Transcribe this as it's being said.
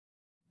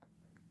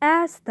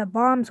As the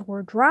bombs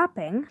were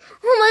dropping...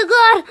 Oh my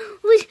god!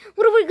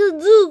 What are we gonna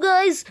do,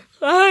 guys?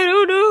 I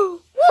don't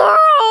know. We're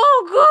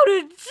all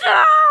gonna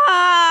die!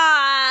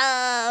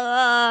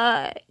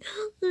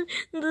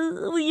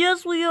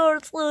 Yes, we are,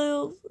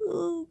 Snails.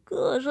 Oh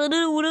gosh, I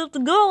didn't want to have to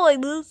go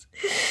like this.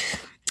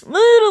 Man,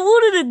 I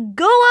wanted to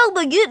go out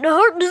by getting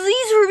heart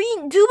disease from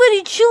eating too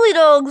many chili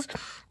dogs.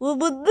 Well,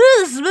 but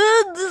this,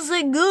 man, this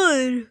ain't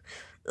good.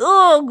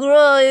 Oh,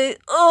 great.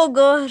 Oh,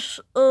 gosh.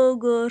 Oh,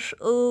 gosh.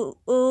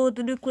 Oh,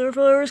 the nuclear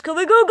fire is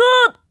coming.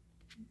 Oh, God.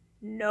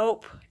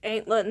 Nope.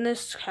 Ain't letting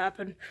this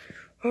happen.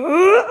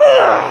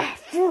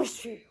 Force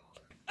field.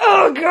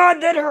 Oh,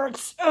 God, that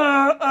hurts.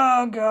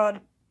 Oh,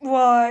 God.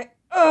 Why?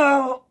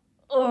 Oh.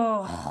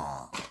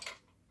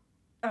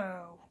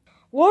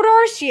 Lord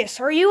Arceus,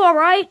 are you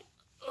alright?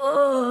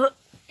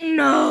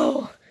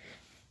 No.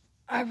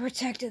 I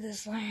protected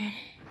this land.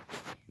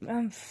 But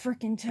I'm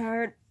freaking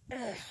tired.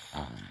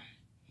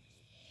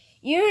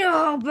 You know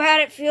how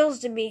bad it feels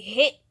to be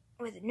hit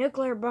with a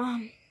nuclear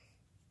bomb?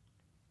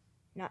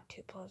 Not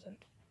too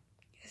pleasant.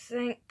 You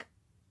think?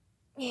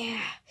 Yeah.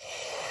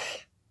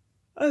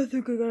 I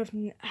think I'm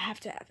gonna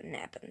have to have a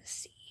nap in the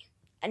sea.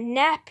 A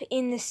nap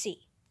in the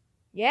sea.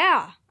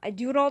 Yeah, I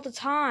do it all the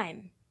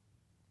time.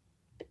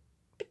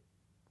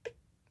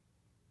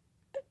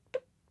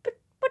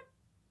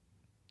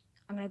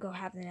 I'm gonna go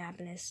have the nap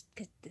in the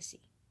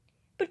sea.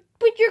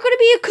 But you're gonna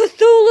be a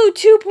Cthulhu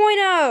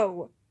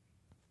 2.0!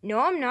 No,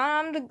 I'm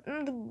not.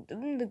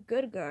 I'm the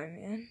good guy,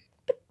 man.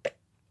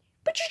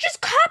 But you're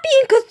just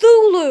copying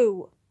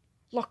Cthulhu!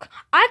 Look,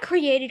 I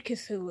created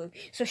Cthulhu,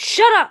 so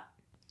shut up!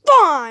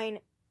 Fine!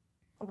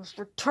 I must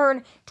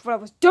return to what I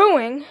was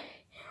doing,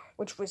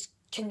 which was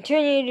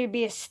continuing to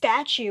be a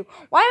statue.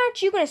 Why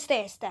aren't you gonna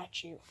stay a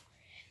statue?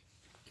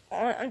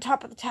 On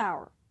top of the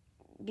tower.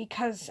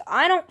 Because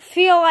I don't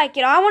feel like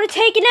it. I want to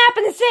take a nap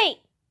in the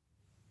sea!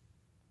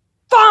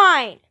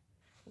 Fine!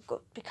 I'll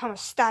go become a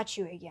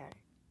statue again.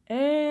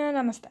 And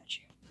I'm a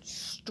statue.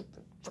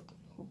 Stupid freaking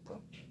hooper.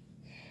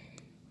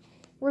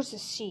 Where's the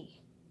sea?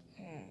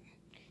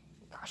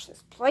 Gosh,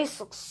 this place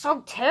looks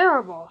so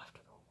terrible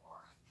after the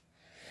war.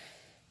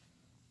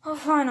 Oh,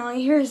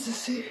 finally, here's the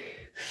sea.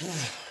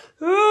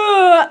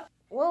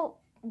 Well,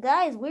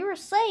 guys, we were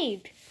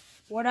saved.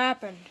 What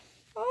happened?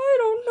 I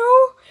don't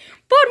know.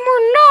 But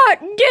we're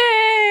not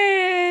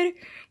dead.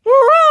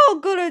 We're all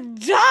gonna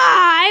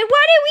die.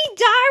 Why did we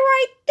die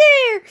right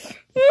there?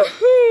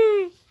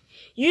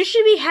 You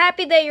should be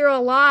happy that you're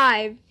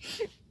alive.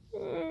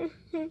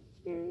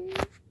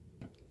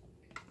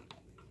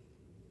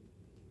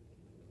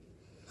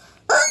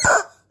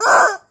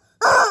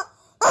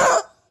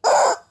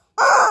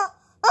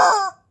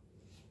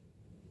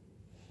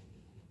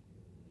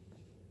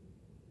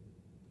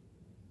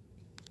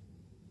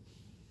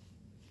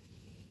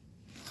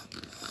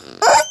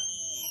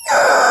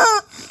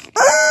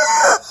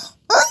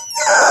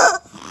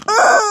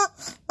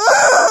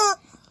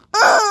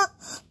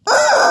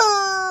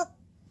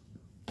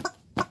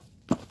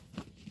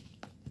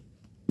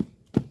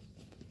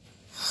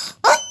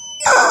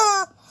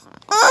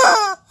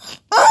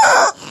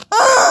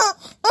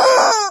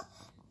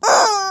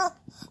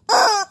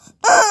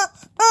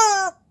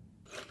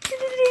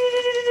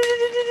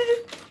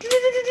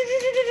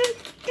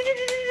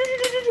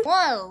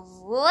 What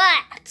was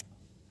that?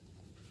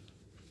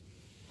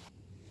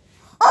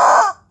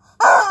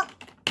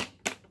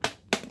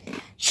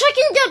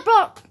 Chicken, get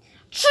back!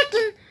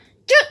 Chicken,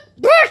 get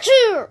back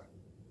here!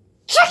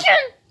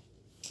 Chicken!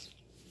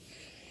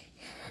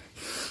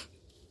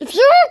 If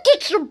you don't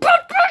get your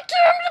butt back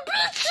here, I'm gonna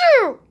beat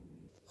you!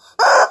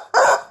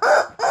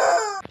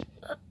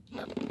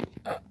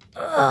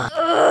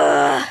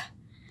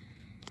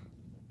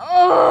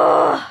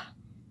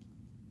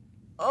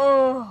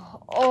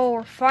 Oh,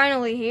 we're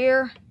finally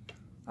here.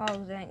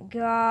 Oh, thank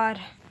God.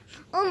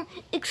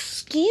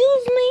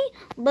 Excuse me,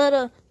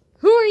 but,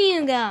 who are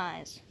you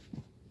guys?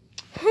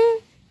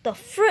 Who the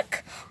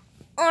frick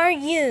are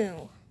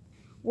you?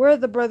 We're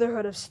the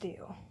Brotherhood of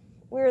Steel.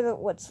 We're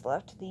what's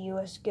left of the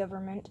U.S.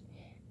 government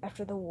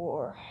after the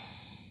war.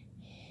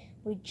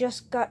 We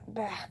just got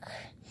back.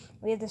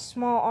 We had this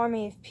small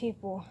army of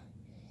people.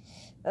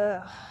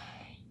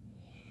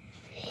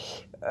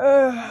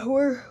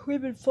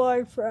 We've been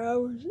flying for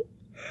hours.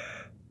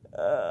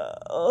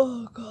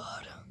 Oh,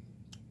 God.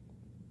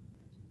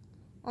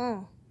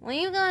 Oh, well,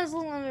 you guys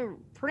look like you're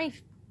pretty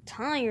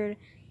tired.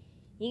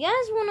 You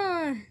guys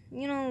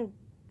wanna,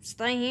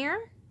 stay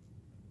here?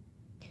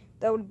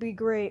 That would be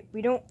great.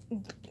 We don't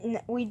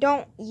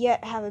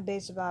yet have a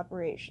base of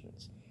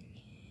operations.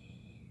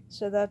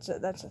 So that's a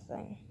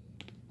thing.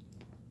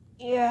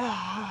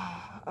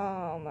 Yeah.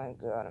 Oh my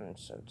God, I'm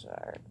so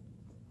tired.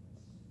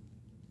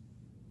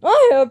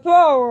 I have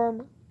power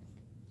armor.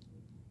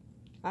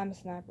 I'm a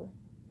sniper.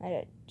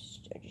 I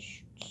just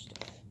shoot stuff.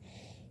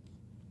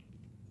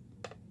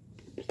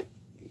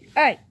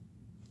 Hey,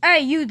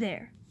 you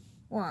there?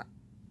 What?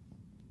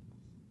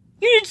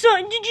 You did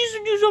something? Did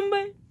you do something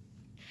bad?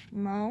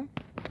 No,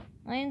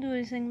 I didn't do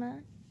anything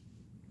bad.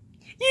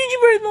 Did you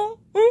break the law?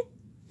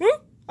 Huh?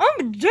 I'm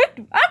a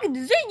detective. I can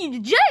to send you to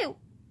jail.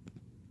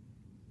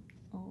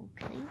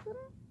 Okay then.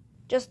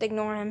 Just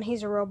ignore him.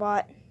 He's a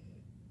robot.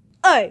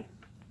 Hey,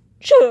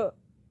 shut up.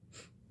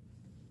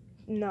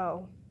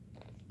 No.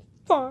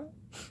 Fine.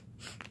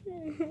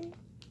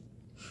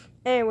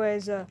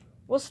 Anyways,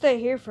 we'll stay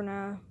here for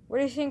now. Where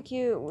do you think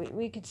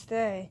we could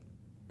stay?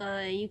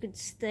 You could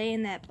stay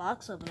in that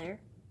box over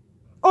there.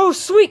 Oh,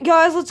 sweet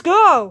guys, let's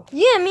go.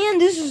 Yeah, man,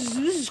 this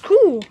is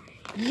cool.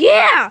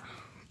 Yeah,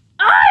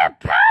 I have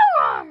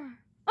power.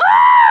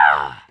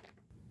 Ah!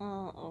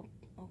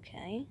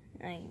 Okay.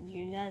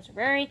 You guys are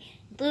very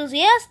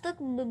enthusiastic.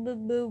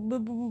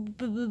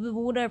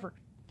 Whatever.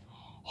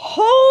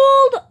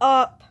 Hold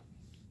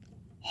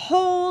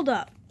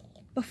up.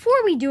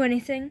 Before we do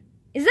anything,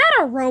 is that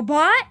a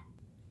robot?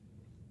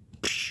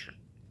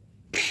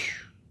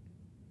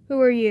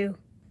 Who are you?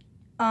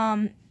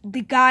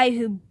 The guy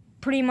who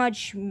pretty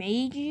much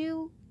made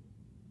you?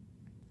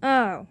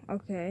 Oh,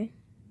 okay.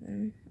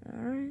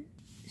 Alright.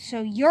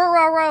 So you're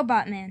a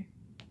robot man.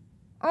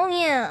 Oh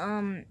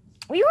yeah,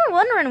 we were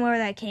wondering where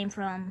that came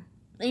from.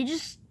 They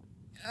just,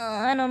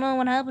 I don't know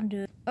what happened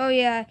to it. Oh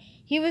yeah,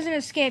 he was an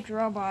escaped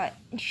robot.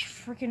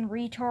 Freaking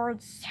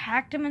retards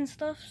hacked him and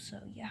stuff, so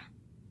yeah,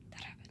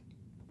 that happened.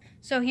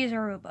 So he's a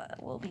robot.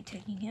 We'll be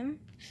taking him.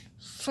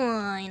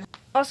 Fine.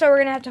 Also, we're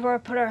gonna have to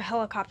put our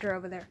helicopter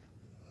over there.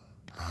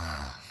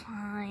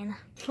 Fine.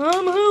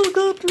 I'm a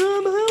helicopter.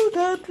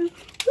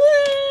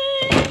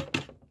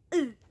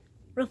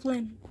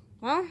 Rippling.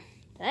 Well,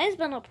 today's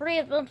been a pretty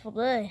eventful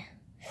day.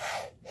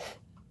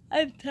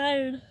 I'm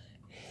tired.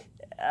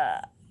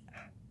 But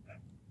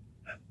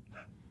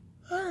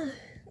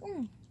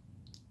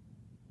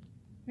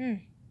I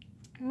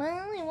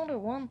only wonder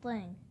one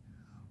thing.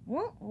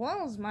 What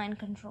was mind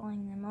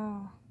controlling them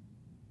all?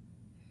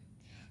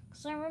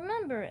 Because I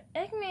remember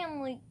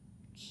Eggman,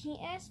 he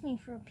asked me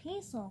for a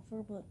peace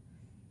offer, but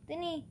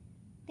then he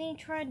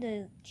tried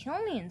to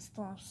kill me and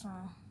stuff, so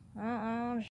I don't